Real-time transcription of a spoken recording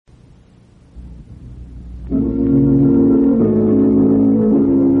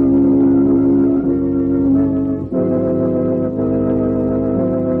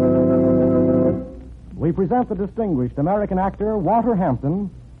present the distinguished American actor Walter Hampton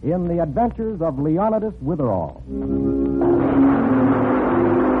in The Adventures of Leonidas Witherall.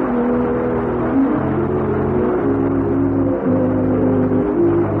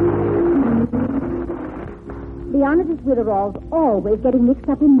 Leonidas Witherall's always getting mixed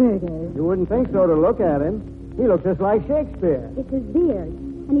up in murder. You wouldn't think so to look at him. He looks just like Shakespeare. It's his beard,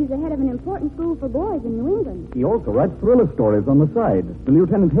 and he's the head of an important school for boys in New England. He also writes thriller stories on the side, the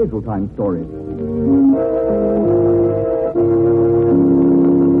Lieutenant Hazeltine stories.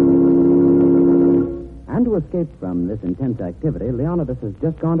 And to escape from this intense activity, Leonidas has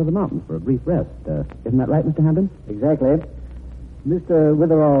just gone to the mountains for a brief rest. Isn't that right, Mr. Hampton? Exactly. Mr.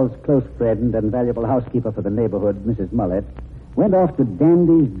 Witherall's close friend and valuable housekeeper for the neighborhood, Mrs. Mullet, went off to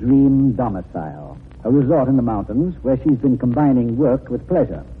Dandy's Dream Domicile, a resort in the mountains where she's been combining work with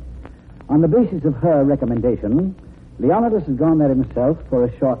pleasure. On the basis of her recommendation, Leonidas has gone there himself for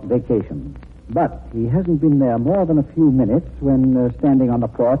a short vacation. But he hasn't been there more than a few minutes when, standing on the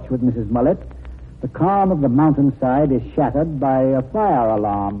porch with Mrs. Mullet, the calm of the mountainside is shattered by a fire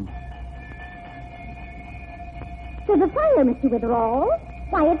alarm. There's a fire, Mr. Witherall.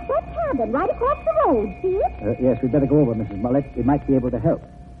 Why, it's that cabin right across the road. See it? Yes, we'd better go over, Mrs. Mullet. We might be able to help.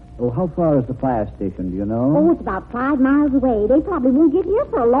 Oh, how far is the fire station, do you know? Oh, it's about 5 miles away. They probably won't get here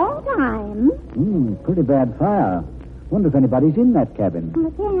for a long time. Pretty bad fire. Wonder if anybody's in that cabin. I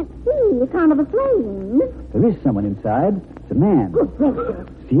can't see. Account of the flames. There is someone inside. It's a man. Good gracious.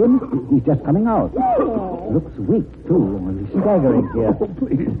 See him? He's just coming out. Yes. Looks weak, too. He's staggering here. Oh,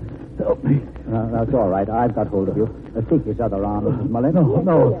 please, help me. That's all right. I've got hold of you. Take his other arm, Mrs. Mullet.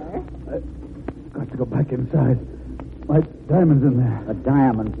 No. I've got to go back inside. My diamond's in there. A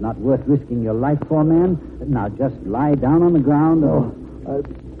diamond's not worth risking your life for, man. Now, just lie down on the ground. No,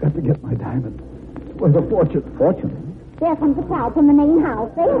 I've got to get my diamond. It's worth a fortune. Fortune? There comes a crowd from the main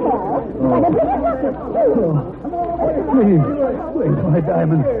house. They help. But a big bucket, too. Please, my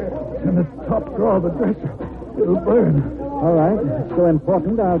diamond. It's in the top drawer of the dresser. It'll burn. All right. It's so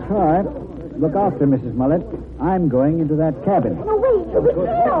important, I'll try. Look after Mrs. Mullet. I'm going into that cabin. No, wait. You'll be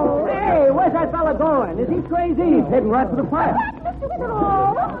killed. Hey, where's that fella going? Is he crazy? He's heading right for the fire. Mr.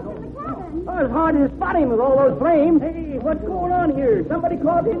 Witherall. In the cabin. Oh, it's hard to spot him with all those flames. Hey, what's going on here? Somebody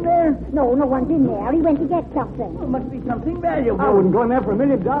called in there? No, no one's in there. He went to get something. Well, must be something valuable. I wouldn't go in there for $1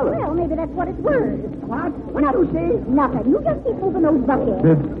 million. Well, maybe that's what it's worth. What? Well, now, You say? nothing. You just keep moving those buckets.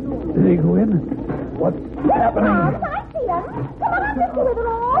 Did he go in? What's happening? I see him. Come on, Mr.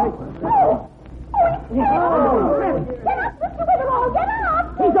 Witherall. Oh, get up, Mr. Witherall. Get up.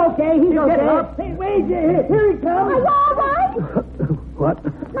 He's okay. He's okay. Get up. Hey, wait. Here he comes. Are you all right? What?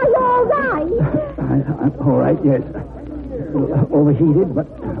 Are you all right? I'm all right, yes. Overheated, but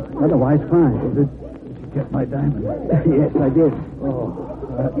otherwise fine. Did you get my diamond? Yes, I did. Oh,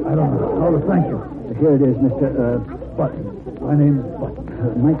 I don't know how to thank you. Here it is, Mr. Button. My name's Button.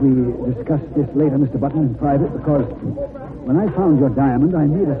 Might we discuss this later, Mr. Button, in private? Because when I found your diamond, I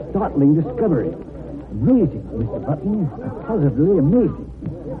made a startling discovery. Amazing, Mr. Button. Positively amazing.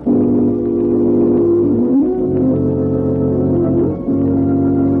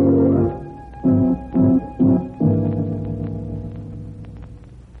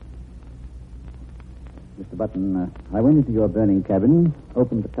 Mr. Button, I went into your burning cabin,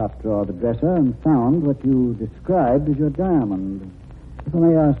 opened the top drawer of the dresser, and found what you described as your diamond. If I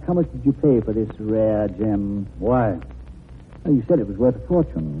may ask, how much did you pay for this rare gem? Why? Well, you said it was worth a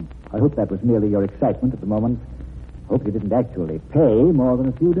fortune. I hope that was merely your excitement at the moment. Hope you didn't actually pay more than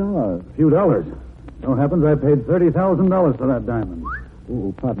a few dollars. A few dollars. So happens I paid $30,000 for that diamond.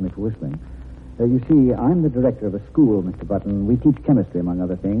 Oh, pardon me for whistling. You see, I'm the director of a school, Mr. Button. We teach chemistry, among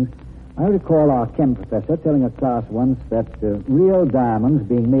other things. I recall our chem professor telling a class once that real diamonds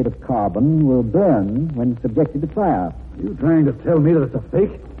being made of carbon will burn when subjected to fire. Are you trying to tell me that it's a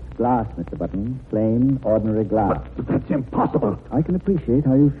fake? Glass, Mr. Button. Plain, ordinary glass. But that's impossible. I can appreciate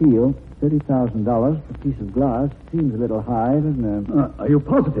how you feel. $30,000 for a piece of glass seems a little high, doesn't it? Are you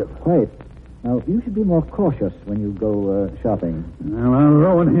positive? Quite. Now, you should be more cautious when you go shopping. Well, I'll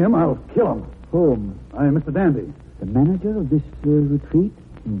ruin him. I'll kill him. Whom? I am Mr. Dandy. The manager of this retreat?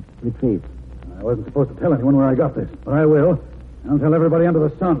 Retreat. I wasn't supposed to tell anyone where I got this, but I will. I'll tell everybody under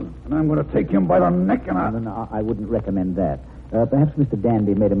the sun, and I'm going to take him by the neck and No, I wouldn't recommend that. Perhaps Mr.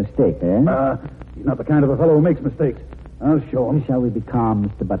 Dandy made a mistake, eh? He's not the kind of a fellow who makes mistakes. I'll show him. Shall we be calm,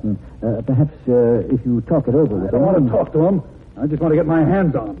 Mr. Button? Perhaps if you talk it over with I don't want to talk to him. I just want to get my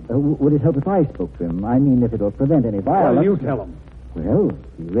hands on him. Would it help if I spoke to him? I mean, if it'll prevent any violence. Well, you tell him. Well, if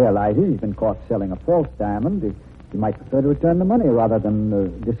he realizes he's been caught selling a false diamond, he might prefer to return the money rather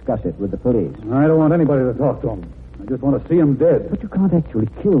than discuss it with the police. I don't want anybody to talk to him. I just want to see him dead. But you can't actually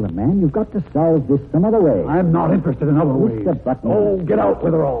kill the man. You've got to solve this some other way. I'm not interested in other ways. Mr. Button. Oh, get out,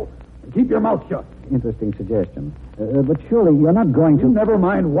 Witherall. And keep your mouth shut. Interesting suggestion. But surely you're not going to... You never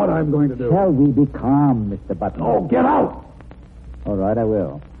mind what I'm going to do. Shall we be calm, Mr. Button? Oh, get out! All right, I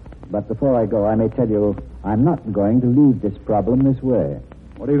will. But before I go, I may tell you I'm not going to leave this problem this way.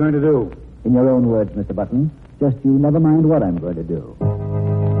 What are you going to do? In your own words, Mr. Button, just you never mind what I'm going to do.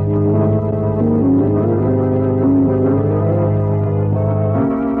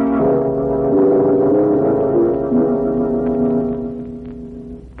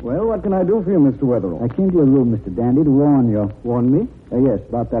 Well, what can I do for you, Mr. Wetherall? I came to your room, Mr. Dandy, to warn you. Warn me? Yes,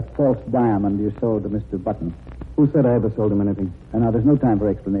 about that false diamond you sold to Mr. Button. Who said I ever sold him anything? And now, there's no time for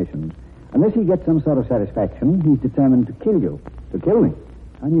explanations. Unless he gets some sort of satisfaction, he's determined to kill you. To kill me?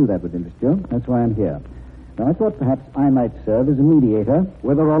 I knew that would interest you. That's why I'm here. Now, I thought perhaps I might serve as a mediator.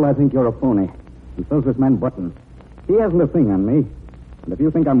 Wetherall, I think you're a phony. And so's this man Button. He hasn't a thing on me. And if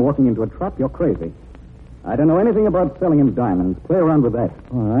you think I'm walking into a trap, you're crazy. I don't know anything about selling him diamonds. Play around with that.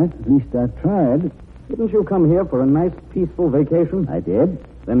 All right, at least I tried. Didn't you come here for a nice, peaceful vacation? I did.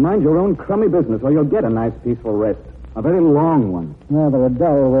 Then mind your own crummy business, or you'll get a nice, peaceful rest. A very long one. Rather a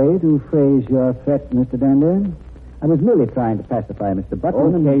dull way to phrase your threat, Mr. Dandy. I was merely trying to pacify Mr.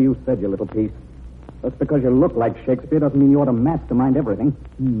 Button. Okay, you said your little piece. Just because you look like Shakespeare doesn't mean you ought to mastermind everything.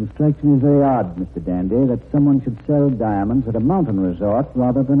 Strikes me as very odd, Mr. Dandy, that someone should sell diamonds at a mountain resort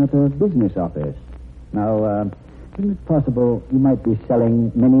rather than at a business office. Now, isn't it possible you might be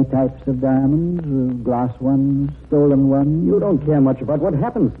selling many types of diamonds? Glass ones, stolen ones? You don't care much about what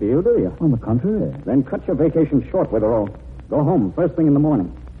happens to you, do you? On the contrary. Then cut your vacation short, Witherall. Go home first thing in the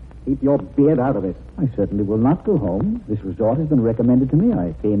morning. Keep your beard out of this. I certainly will not go home. This resort has been recommended to me.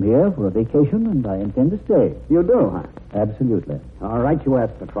 I came here for a vacation, and I intend to stay. You do, huh? Absolutely. All right, you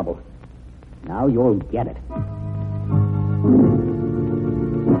asked for trouble. Now you'll get it.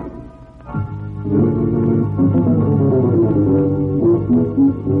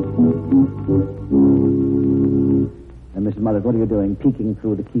 And Mrs. Mullet, what are you doing, peeking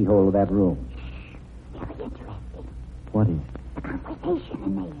through the keyhole of that room? Very interesting. What is? The conversation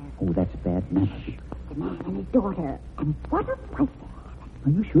in there. Oh, that's bad manners. The man and his daughter. And what a fight they're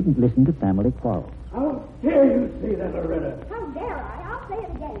having. You shouldn't listen to family quarrels. How dare you say that, Loretta? How dare I? I'll say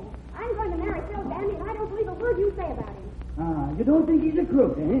it again. I'm going to marry Phil Dandy, and I don't believe a word you say about him. You don't think he's a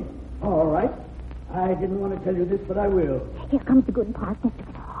crook, eh? All right. I didn't want to tell you this, but I will. Here comes the good part, Mr.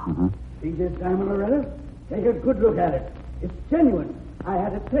 Witherall. See this diamond, Loretta? Take a good look at it. It's genuine. I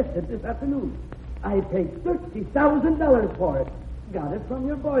had it tested this afternoon. I paid $30,000 for it. Got it from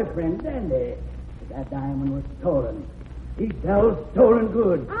your boyfriend, Dandy. But that diamond was stolen. He sells stolen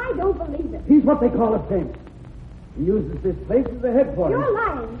goods. I don't believe it. He's what they call a pimp. He uses this place as a headquarters. You're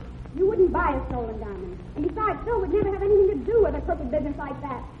lying. You wouldn't buy a stolen diamond. And besides, Phil would never have anything to do with a crooked business like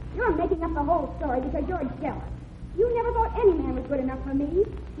that. You're making up the whole story because you're jealous. You never thought any man was good enough for me.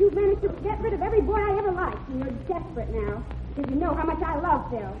 You've managed to get rid of every boy I ever liked, and you're desperate now because you know how much I love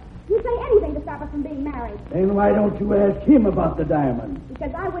Phil. You'd say anything to stop us from being married. Then why don't you ask him about the diamond?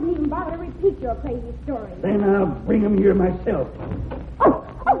 Because I wouldn't even bother to repeat your crazy story. Then I'll bring him here myself.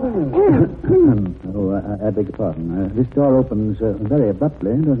 I beg your pardon. This door opens very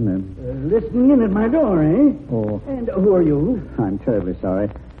abruptly, doesn't it? Listening in at my door, eh? Oh. And who are you? I'm terribly sorry.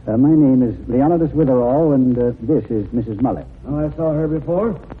 My name is Leonidas Witherall, and this is Mrs. Mullet. Oh, I saw her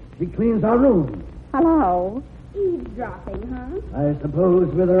before. She cleans our room. Hello. Eavesdropping, huh? I suppose,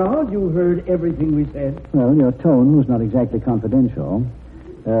 Witherall, you heard everything we said. Well, your tone was not exactly confidential.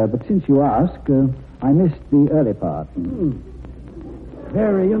 But since you ask, I missed the early part.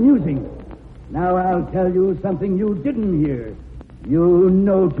 Very amusing. Now I'll tell you something you didn't hear. You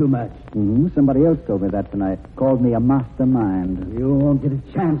know too much. Somebody else told me that tonight. Called me a mastermind. You won't get a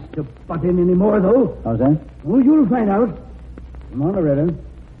chance to butt in anymore, though. How's that? Oh, you'll find out. Come on, Loretta.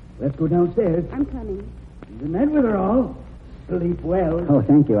 Let's go downstairs. I'm coming. Good night, Witherall. Sleep well. Oh,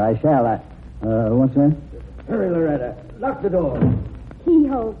 thank you. I shall. What's that? Hurry, Loretta. Lock the door.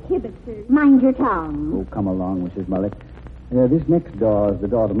 Hee-ho, kibitzer. Mind your tongue. Oh, come along, Mrs. Mullet. This next door is the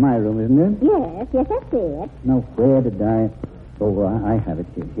door to my room, isn't it? Yes, that's it. Now, where did I... Oh, I have it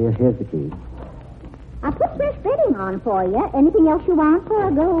here. Here's the key. I put fresh bedding on for you. Anything else you want before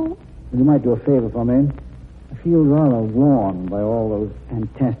I go? You might do a favor for me. I feel rather worn by all those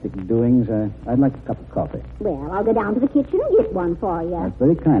fantastic doings. I'd like a cup of coffee. Well, I'll go down to the kitchen and get one for you. That's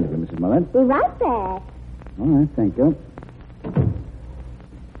very kind of you, Mrs. Mullet. Be right back. All right, thank you.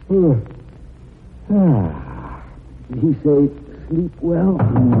 Did he say sleep well?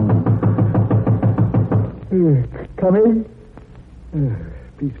 Come in.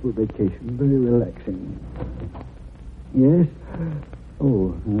 Peaceful vacation, very relaxing. Yes?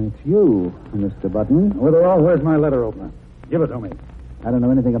 Oh, it's you, Mr. Button. Witherall, where's my letter opener? Give it to me. I don't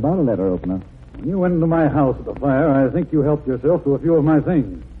know anything about a letter opener. When you went into my house at the fire, I think you helped yourself to a few of my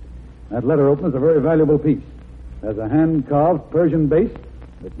things. That letter opener's a very valuable piece. There's a hand-carved Persian base.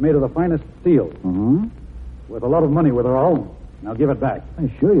 It's made of the finest steel. Uh-huh. Worth a lot of money, Witherall. Now give it back. I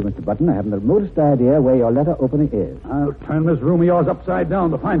assure you, Mr. Button, I haven't the remotest idea where your letter opener is. I'll turn this room of yours upside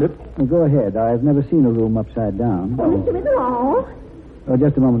down to find it. Well, go ahead. I've never seen a room upside down. Oh, Mr. Witherall. Oh,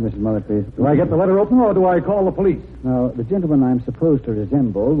 just a moment, Mrs. Mullet, please. Do I get the letter opener or do I call the police? Now, the gentleman I'm supposed to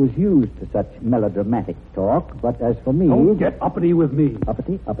resemble was used to such melodramatic talk, but as for me... Don't get uppity with me.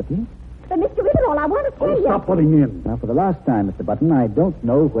 Uppity? But, Mr. Witherall, I want to tell you... Stop putting in. Now, for the last time, Mr. Button, I don't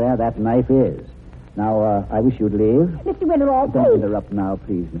know where that knife is. Now, I wish you'd leave. Mr. Witherall, Don't please. interrupt now,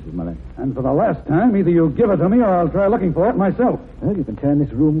 please, Mrs. Mullet. And for the last time, either you give it to me or I'll try looking for it myself. Well, you can turn this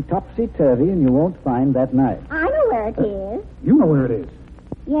room topsy-turvy and you won't find that knife. I know where it is. You know where it is.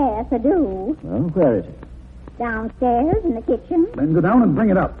 Yes, I do. Well, where is it? Downstairs in the kitchen. Then go down and bring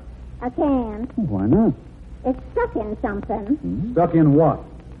it up. I can't. Why not? It's stuck in something. Stuck in what?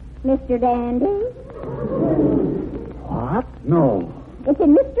 Mr. Dandy. What? No. It's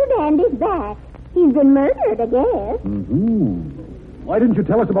in Mr. Dandy's back. He's been murdered, I guess. Mm-hmm. Why didn't you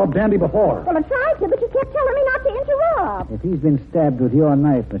tell us about Dandy before? Well, I tried to, but you kept telling me not to interrupt. If he's been stabbed with your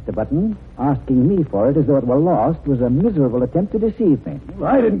knife, Mr. Button, asking me for it as though it were lost was a miserable attempt to deceive me.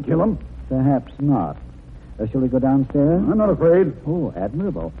 I didn't kill him. Perhaps not. Shall we go downstairs? I'm not afraid. Oh,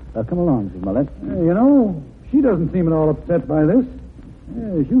 admirable. Come along, Mrs. Mullet. You know, she doesn't seem at all upset by this.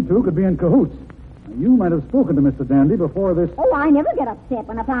 You two could be in cahoots. You might have spoken to Mr. Dandy before this... Oh, I never get upset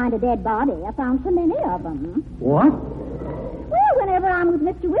when I find a dead body. I found so many of them. What? Well, whenever I'm with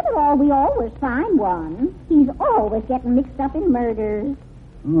Mr. Witherall, we always find one. He's always getting mixed up in murders.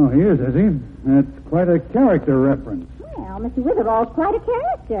 Oh, he is he? That's quite a character reference. Well, Mr. Witherall's quite a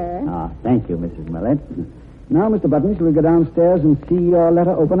character. Ah, thank you, Mrs. Mullet. Now, Mr. Button, shall we go downstairs and see your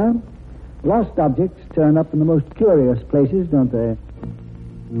letter opener? Lost objects turn up in the most curious places, don't they?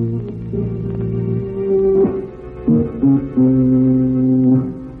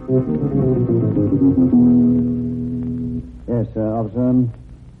 Yes, officer.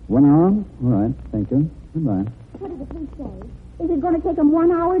 1 hour? All right, thank you. Goodbye. What does the police say? Is it going to take them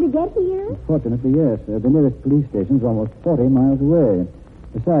 1 hour to get here? Fortunately, yes. The nearest police station is almost 40 miles away.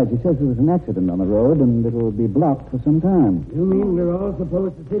 Besides, he says there was an accident on the road and it'll be blocked for some time. You mean we're all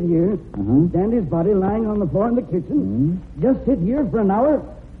supposed to sit here? Uh-huh. Dandy's body lying on the floor in the kitchen? Just sit here for an hour?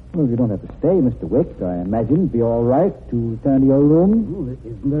 Well, you don't have to stay, Mr. Wick. I imagine it'd be all right to return to your room. Well,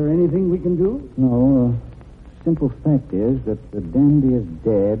 isn't there anything we can do? No. Simple fact is that the dandy is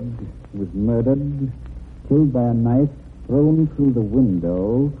dead, was murdered, killed by a knife thrown through the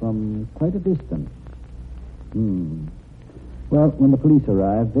window from quite a distance. Well, when the police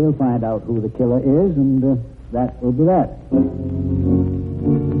arrive, they'll find out who the killer is, and that will be that.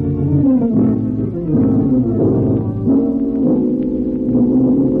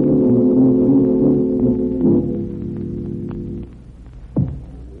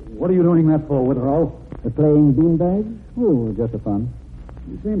 What are you doing that for, Witherall? Playing beanbags? Oh, just for fun.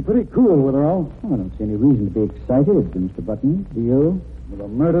 You seem pretty cool, Witherall. Oh, I don't see any reason to be excited, Mr. Button. Do you? With a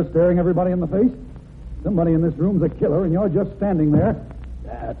murder staring everybody in the face? Somebody in this room's a killer, and you're just standing there,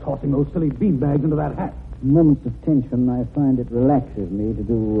 tossing those silly beanbags into that hat. In moments of tension, I find it relaxes me to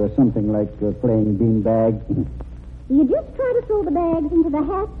do something like playing beanbag. You just try to throw the bags into the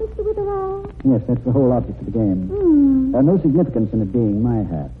hat, Mr. Witherall? Yes, that's the whole object of the game. No significance in it being my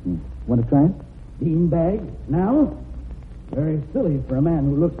hat. Want to try it? Beanbag? Now? Very silly for a man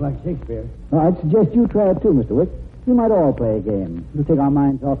who looks like Shakespeare. I'd suggest you try it too, Mr. Wick. We might all play a game to take our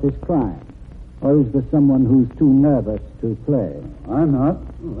minds off this crime. Or is there someone who's too nervous to play? I'm not.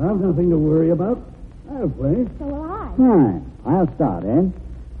 Well, I've nothing to worry about. I'll play. So will I. Fine. I'll start, eh?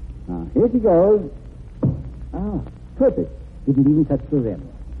 Now, here she goes. Ah, perfect. Didn't even touch the rim.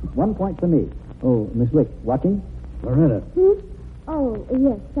 1 point for me. Oh, Miss Wick, watching? Loretta. Oh,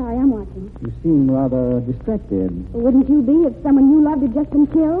 yes, sorry, I'm watching. You seem rather distracted. Wouldn't you be if someone you loved had just been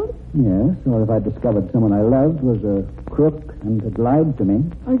killed? Yes, or if I discovered someone I loved was a crook and had lied to me.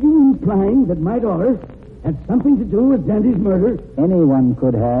 Are you implying that my daughter had something to do with Dandy's murder? Anyone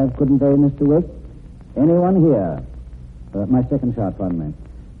could have, couldn't they, Mr. Wick? Anyone here? My second shot, pardon me.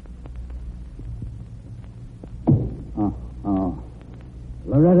 Oh.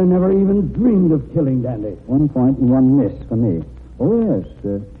 Loretta never even dreamed of killing Dandy. 1 point and 1 miss for me. Oh, yes.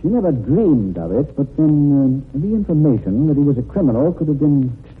 She never dreamed of it, but then the information that he was a criminal could have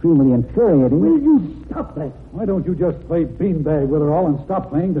been extremely infuriating. Will you stop that? Why don't you just play beanbag, Witherall, and stop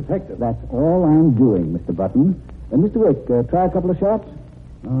playing detective? That's all I'm doing, Mr. Button. Mr. Wick, try a couple of shots?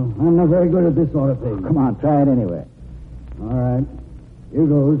 Oh, I'm not very good at this sort of thing. Come on, try it anyway. All right. Here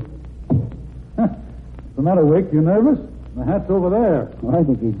goes. What's the matter, Wick? You nervous? The hat's over there. Well, I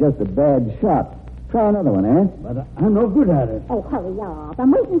think he's just a bad shot. Try another one, eh? But I'm no good at it. Oh, hurry up.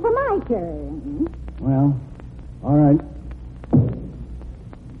 I'm waiting for my turn. Well, all right.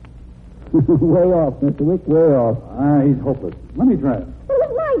 Way off, Mr. Wick, way off. He's hopeless. Let me try it. It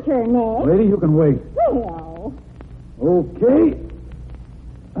was my turn, Ned. Lady, you can wait. Well, Okay.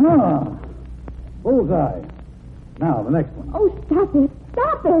 Bullseye. Now, the next one. oh, stop it.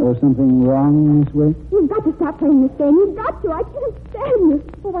 Stop it. There's something wrong, Miss Wick? You've got to stop playing this game. You've got to. I can't stand this.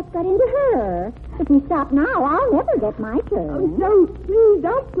 Well, what's got into her? If we stop now, I'll never get my turn. Oh, don't. Please,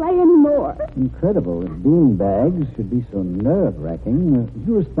 don't play anymore. Incredible. Beanbags should be so nerve-wracking.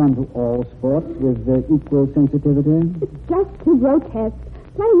 You respond to all sports with equal sensitivity? It's just too grotesque.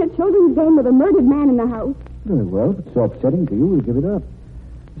 Playing a children's game with a murdered man in the house. Very well. If it's so upsetting to you, we'll give it up.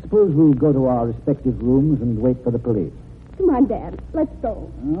 Suppose we go to our respective rooms and wait for the police. Come on, Dad. Let's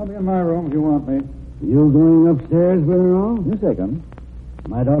go. I'll be in my room if you want me. You going upstairs, Willow? In a second.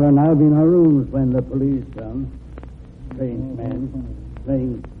 My daughter and I will be in our rooms when the police come. Strange man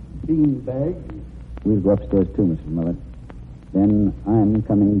playing beanbags. We'll go upstairs too, Mrs. Mullet. Then I'm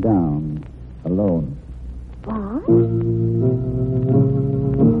coming down alone. What?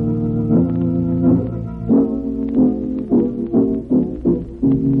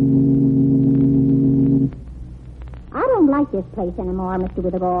 I don't like this place anymore, Mr.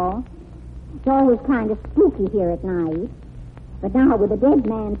 Witherall. It's always kind of spooky here at night. But now with a dead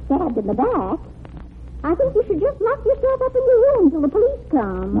man stabbed in the back, I think you should just lock yourself up in your room till the police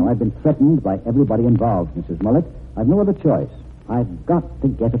come. Now, I've been threatened by everybody involved, Mrs. Mullet. I've no other choice. I've got to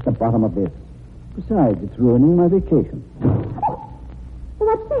get at the bottom of this. Besides, it's ruining my vacation.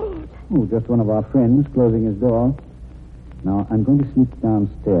 What's that? Oh, just one of our friends closing his door. Now, I'm going to sneak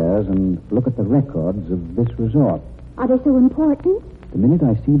downstairs and look at the records of this resort. Are they so important? The minute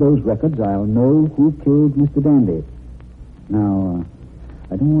I see those records, I'll know who killed Mr. Dandy. Now,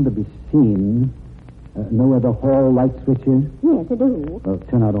 I don't want to be seen. Know where the hall light switch is? Yes, I do. Well,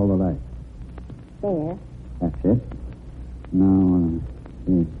 turn out all the lights. There. That's it. Now,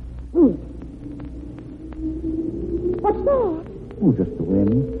 see. What's that? Oh, just the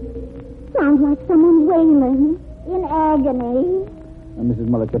wind. Sounds like someone wailing in agony. Mrs.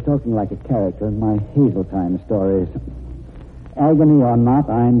 Mullet, you're talking like a character in my Hazeltine stories. Agony or not,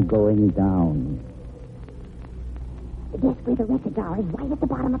 I'm going down. The desk where the records are is right at the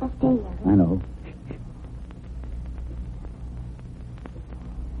bottom of the stairs. I know.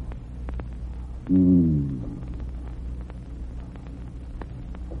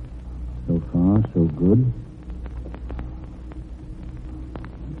 So far, so good.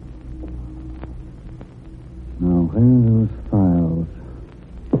 Now, where are those files?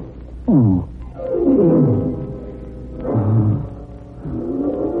 Oh.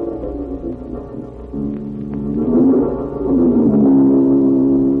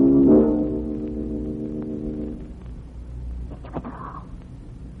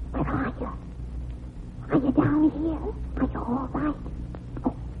 Where are you? Are you down here? Are you all right?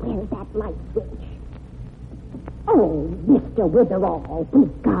 Oh, where's that light switch? Oh, Mr. Witherall,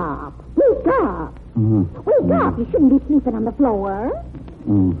 wake up. Wake up. Wake up. You shouldn't be sleeping on the floor.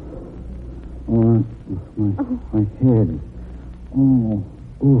 My head.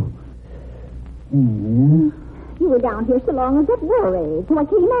 Yeah? You were down here so long I got worried, so I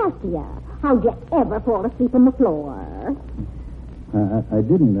came after you. How'd you ever fall asleep on the floor? I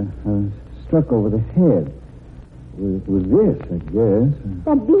didn't. I was struck over the head. It was this, I guess.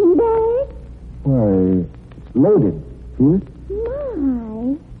 That beanbag? Why, it's loaded. Feel it?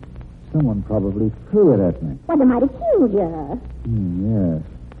 My. Someone probably threw it at me. Well, they might have killed you. Yes.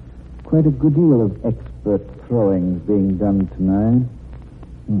 Quite a good deal of expert throwings being done tonight.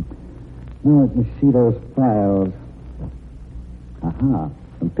 Now let me see those files. Aha.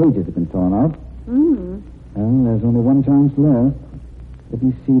 Some pages have been torn out. Well, there's only one chance left. Let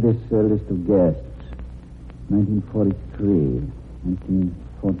me see this list of guests. 1943,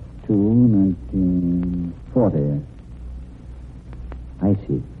 1942, 1940. I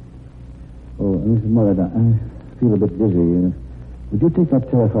see. Oh, Mrs. Mullet, I feel a bit dizzy. Would you take that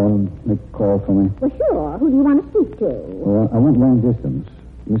telephone and make a call for me? Well, sure. Who do you want to speak to? Well, I want long distance.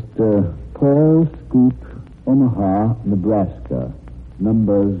 Mr. Paul Scoop, Omaha, Nebraska.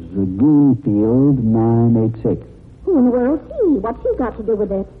 Numbers Greenfield 986. Who in the world's he? What's he got to do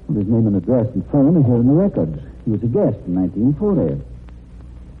with it? Well, his name and address and phone are here in the records. He was a guest in 1940.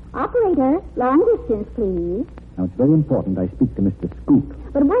 Operator, long distance, please. Now, it's very important I speak to Mr. Scoop.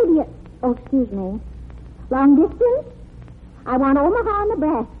 But why do you... Oh, excuse me. Long distance? I want Omaha,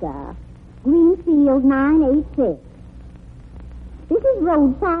 Nebraska. Greenfield 986. This is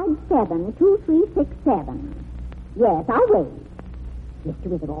roadside 72367. Yes, I'll wait. Mr.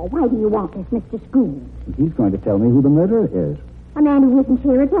 Witherall, why do you want this, Mr. Scoon? He's going to tell me who the murderer is. A man who isn't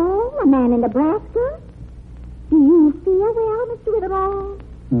here at all? A man in Nebraska? Do you feel well, Mr. Witherall?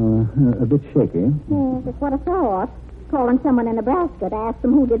 A bit shaky. Yes, that's what I thought. Calling someone in Nebraska to ask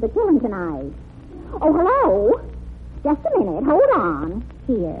them who did the killing tonight. Oh, hello. Just a minute. Hold on.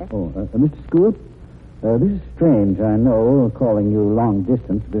 Here. Oh, Mr. Scoot, this is strange, I know, calling you long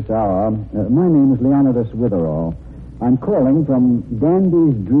distance this hour. My name is Leonidas Witherall. I'm calling from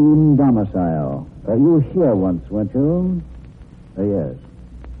Dandy's Dream Domicile. You were here once, weren't you? Yes.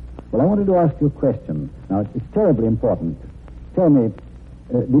 Well, I wanted to ask you a question. Now, it's terribly important. Tell me,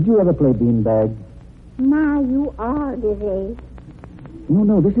 did you ever play beanbag? My, you are dizzy.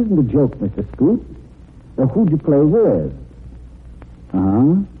 No, this isn't a joke, Mr. Scoot. Who'd you play with?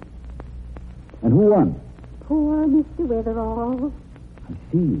 Uh-huh. And who won? Poor Mr. Witherall. I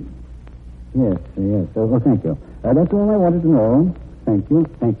see. Yes. Oh, thank you. That's all I wanted to know. Thank you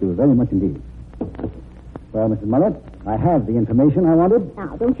very much indeed. Well, Mrs. Mullet, I have the information I wanted.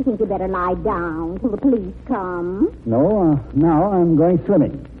 Now, don't you think you'd better lie down till the police come? No, now I'm going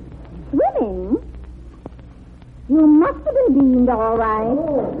swimming. Swimming? You must have been beamed, all right.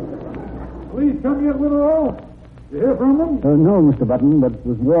 Oh. Please come yet, Witherall. You hear from them? No, Mr. Button, but it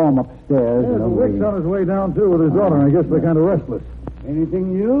was warm upstairs. Yeah, Wick's on his way down, too, with his daughter. I guess they're kind of restless.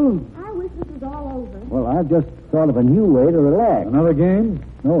 Anything new? I wish this was all over. Well, I've just thought of a new way to relax. Another game?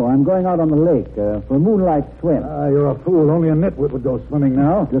 No, I'm going out on the lake for a moonlight swim. You're a fool. Only a nitwit would go swimming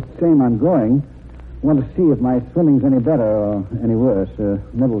now. Just the same, I'm going. Want to see if my swimming's any better or any worse.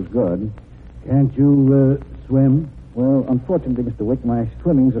 Neville's good. Can't you swim? Well, unfortunately, Mr. Wick, my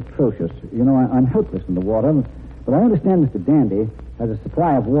swimming's atrocious. You know, I'm helpless in the water. But I understand Mr. Dandy has a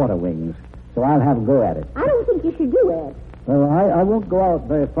supply of water wings, so I'll have a go at it. I don't think you should do it. Well, I won't go out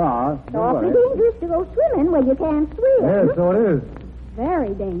very far. It's awfully dangerous to go swimming where you can't swim. Yes, so it is.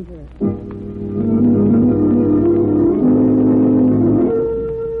 Very dangerous.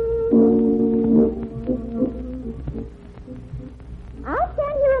 I'll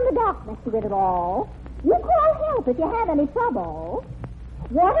stand here in the dock, Mr. Witherall. You call help if you have any trouble.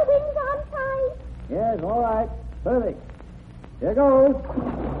 Water wings on tight. Yes, all right. Perfect. Here goes.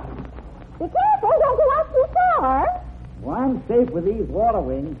 Be careful, don't go out too far. Well, I'm safe with these water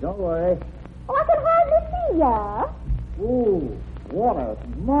wings. Don't worry. Oh, I can hardly see ya. Ooh, water.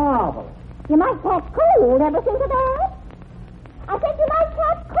 Marvelous. You might catch cold. Ever think of that? I said you might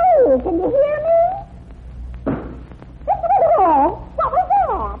catch cold. Can you hear me? Mr. Witherall, what was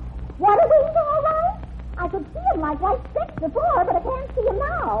that? Water wings all right? I could see them like white sticks before, but I can't see them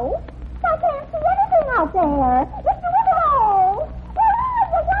now. I can't see anything out there. Mr. Witherall! Where are you?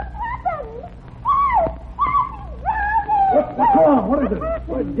 What's happened? Help! He's drowning! What's wrong? What is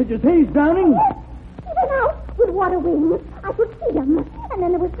it? Did you say he's drowning? Yes. He went out with water wings. I could see him. And then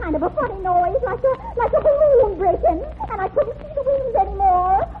there was kind of a funny noise, like a balloon breaking. And I couldn't see the wings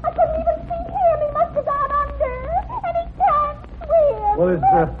anymore. I couldn't even see him. He must have gone under. And he can't swim. Well,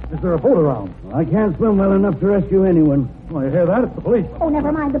 is there a boat around? Well, I can't swim well enough to rescue anyone. Well, you hear that? It's the police. Oh,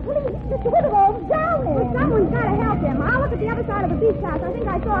 never mind the police. Mr. Witherall's drowning. Well, someone's got to help him. I'll look at the other side of the beach house. I think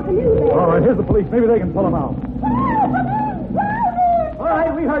I saw a canoe there. All right, here's the police. Maybe they can pull him out. All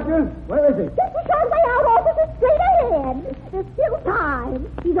right, we heard you. Where is he? Just a short way out, officer, straight ahead. There's still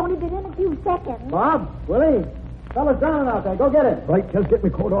time. He's only been in a few seconds. Bob, Willie, fella's drowning out there. Go get him. Right, just get me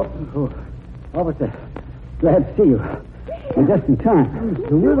coat off. Oh, officer, glad to see you. And just in time. The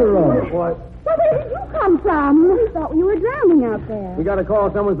Witherall. What? Well, where did you come from? We thought you were drowning out there. We got a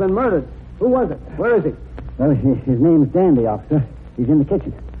call someone's been murdered. Who was it? Where is he? Well, his name's Dandy, officer. He's in the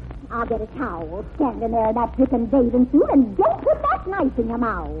kitchen. I'll get a towel, stand in there in that dripping bathing suit, and don't put that knife in your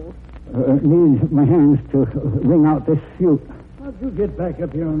mouth. Need my hands to wring out this suit. How'd you get back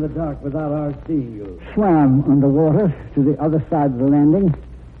up here in the dock without our seeing you? Swam underwater to the other side of the landing.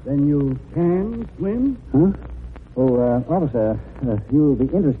 Then you can swim? Huh? Oh, officer, you'll be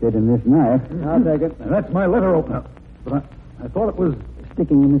interested in this knife. I'll take it. Now, that's my letter opener. But I thought it was...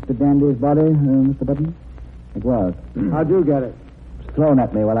 Sticking in Mr. Dandy's body, Mr. Button? It was. How'd you get it? It was thrown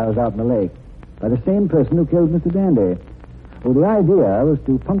at me while I was out in the lake by the same person who killed Mr. Dandy. Well, the idea was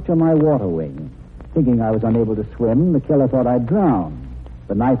to puncture my water wing. Thinking I was unable to swim, the killer thought I'd drown.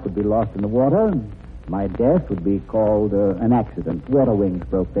 The knife would be lost in the water. My death would be called an accident. Water wings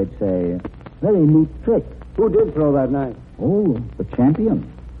broke, they'd say. Very neat trick. Who did throw that knife? Oh, the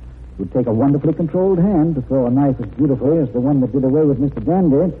champion. It would take a wonderfully controlled hand to throw a knife as beautifully as the one that did away with Mr.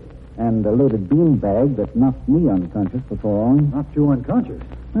 Dandy. and a loaded beanbag that knocked me unconscious for so long. Knocked you unconscious?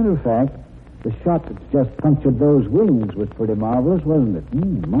 Matter of fact, the shot that just punctured those wings was pretty marvelous, wasn't it?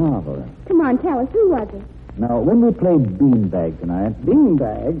 Marvelous. Come on, tell us. Who was it? Now, when we played beanbag tonight...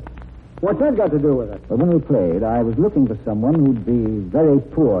 Beanbag? What's that got to do with it? Well, when we played, I was looking for someone who'd be very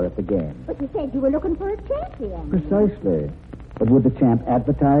poor at the game. But you said you were looking for a champion. Precisely. But would the champ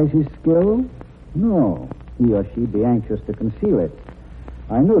advertise his skill? No. He or she'd be anxious to conceal it.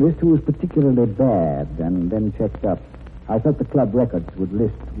 I noticed who was particularly bad and then checked up. I thought the club records would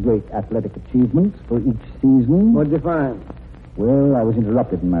list great athletic achievements for each season. What'd you find? Well, I was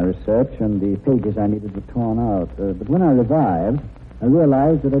interrupted in my research, and the pages I needed were torn out. But when I revived, I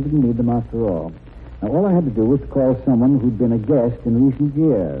realized that I didn't need them after all. Now, all I had to do was to call someone who'd been a guest in recent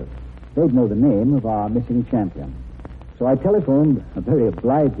years. They'd know the name of our missing champion. So I telephoned a very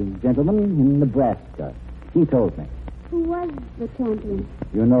obliging gentleman in Nebraska. He told me. Who was the champion?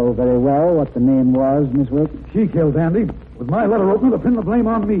 You know very well what the name was, Miss Wick. She killed Dandy. With my letter opener to pin the blame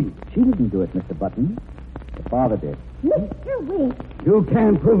on me. She didn't do it, Mr. Button. The father did. Mr. Wick. You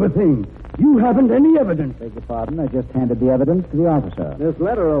can't prove a thing. You haven't any evidence. Beg your pardon, I just handed the evidence to the officer. This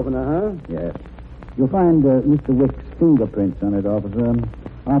letter opener, huh? Yes. You'll find Mr. Wick's fingerprints on it, officer.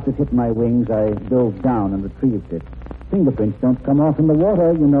 After it hit my wings, I dove down and retrieved it. Fingerprints don't come off in the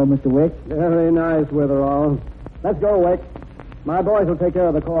water, you know, Mr. Wick. Very nice, Witherall. Let's go, Wick. My boys will take care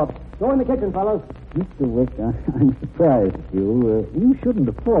of the corpse. Go in the kitchen, fellas. Mr. Wick, I'm surprised at you. You shouldn't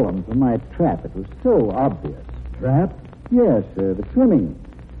have fallen for my trap. It was so obvious. Trap? Yes, the swimming.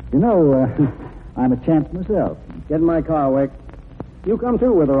 You know, I'm a champ myself. Get in my car, Wick. You come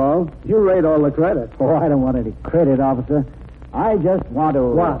too, Witherall. You rate all the credit. Oh, I don't want any credit, officer. I just want to...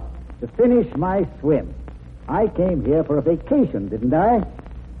 What? To finish my swim. I came here for a vacation, didn't I?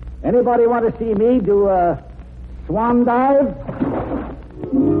 Anybody want to see me do a swan dive?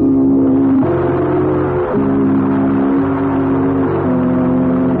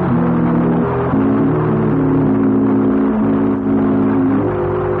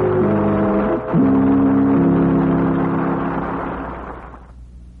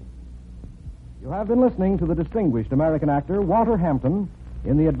 You have been listening to the distinguished American actor Walter Hampton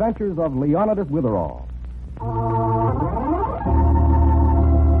in The Adventures of Leonidas Witherall.